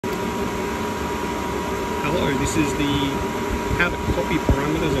Hello, this is how to copy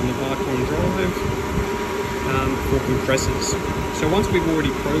parameters on the Vacon drive for compressors. So once we've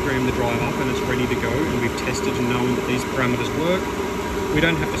already programmed the drive up and it's ready to go and we've tested and known that these parameters work, we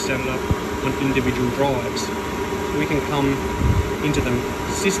don't have to set it up on individual drives. We can come into the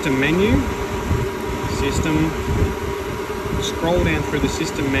system menu, scroll down through the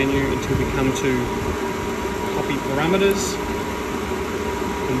system menu until we come to copy parameters,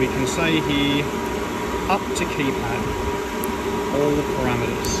 and we can say here up to keypad all the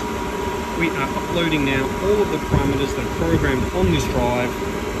parameters. We are uploading now all of the parameters that are programmed on this drive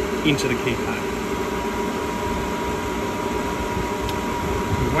into the keypad.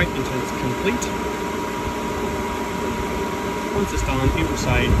 We wait until it's complete. Once it's done, it will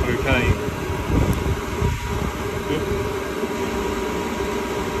say OK.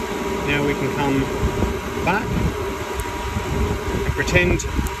 Now we can come back and pretend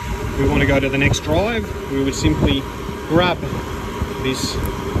we want to go to the next drive. We would simply grab this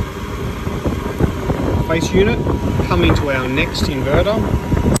face unit, come into our next inverter,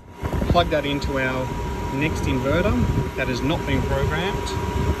 plug that into our next inverter that has not been programmed.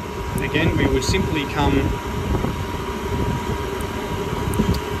 Again, we would simply come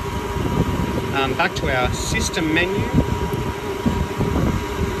back to our system menu.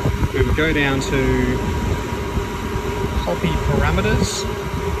 We would go down to copy parameters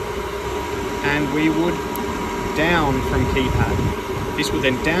and we would down from keypad. This would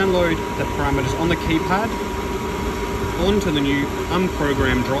then download the parameters on the keypad onto the new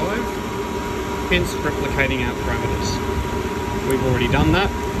unprogrammed drive, hence replicating our parameters. We've already done that,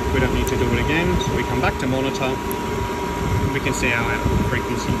 we don't need to do it again, so we come back to monitor and we can see our output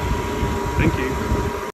frequency. Thank you.